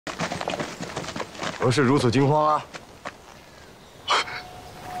何事如此惊慌啊？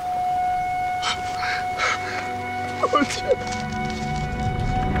我去！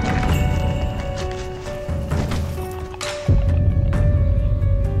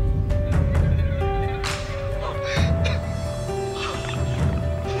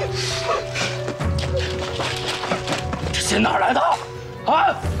这钱哪来的？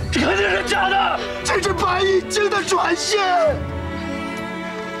啊！这肯定是假的！这是白玉京的转线。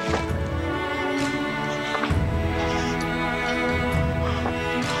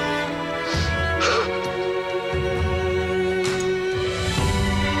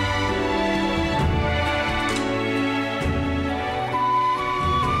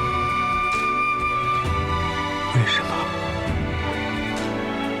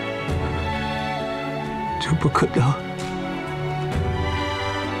 不可能！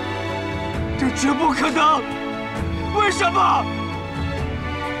这绝不可能！为什么？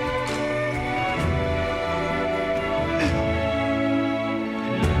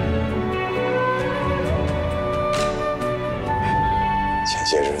前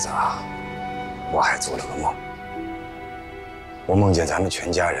些日子啊，我还做了个梦。我梦见咱们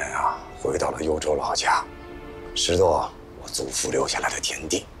全家人啊，回到了幽州老家，拾掇我祖父留下来的田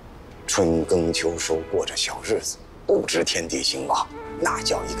地。 春耕秋收，过着小日子，不知天地兴亡，那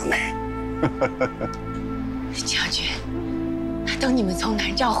叫一个美。将军，那等你们从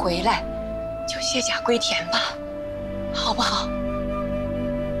南诏回来，就卸甲归田吧，好不好？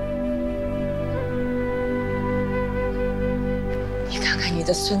你看看你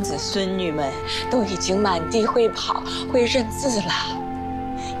的孙子孙女们都已经满地会跑，会认字了，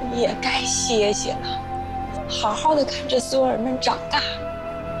你也该歇歇了，好好的看着孙儿们长大。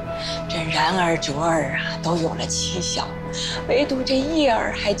 这然儿、卓儿啊，都有了妻小，唯独这叶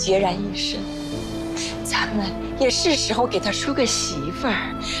儿还孑然一身。咱们也是时候给他出个媳妇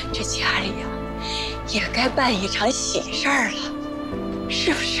儿，这家里啊，也该办一场喜事儿了，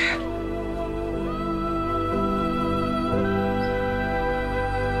是不是？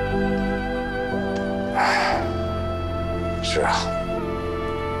是啊，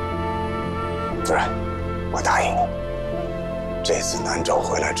夫人，我答应你，这次南诏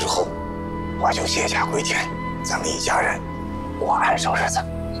回来之后。 我就卸甲归田，咱们一家人过安生日子，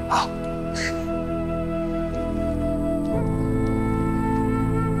啊！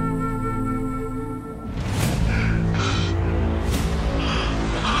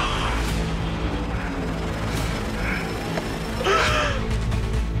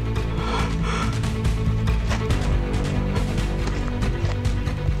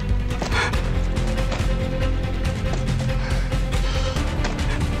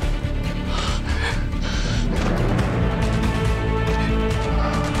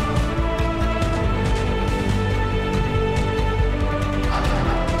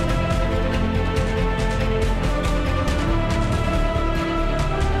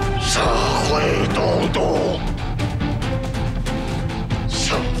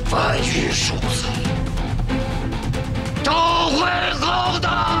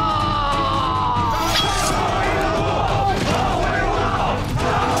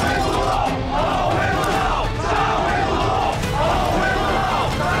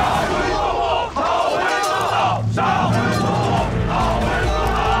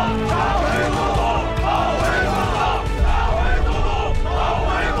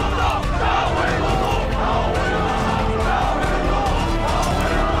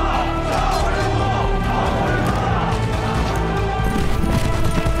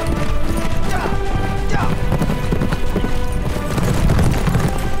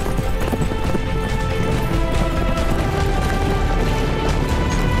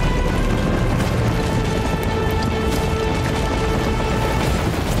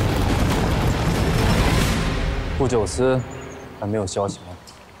顾九思还没有消息吗？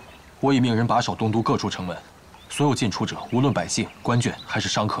我已命人把守东都各处城门，所有进出者，无论百姓、官眷还是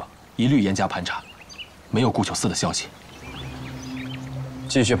商客，一律严加盘查，没有顾九思的消息。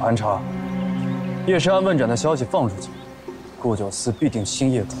继续盘查，夜深安问斩的消息放出去，顾九思必定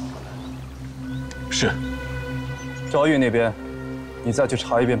星夜赶回来。是。赵玉那边，你再去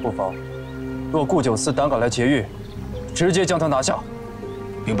查一遍布防，若顾九思胆敢来劫狱，直接将他拿下。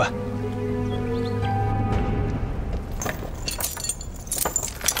明白。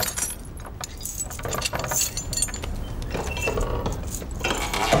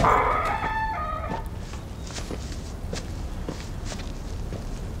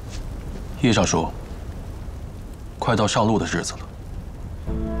 叶尚书，快到上路的日子了。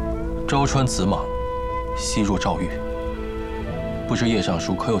朝穿紫蟒，夕入赵狱。不知叶尚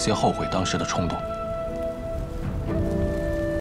书可有些后悔当时的冲动？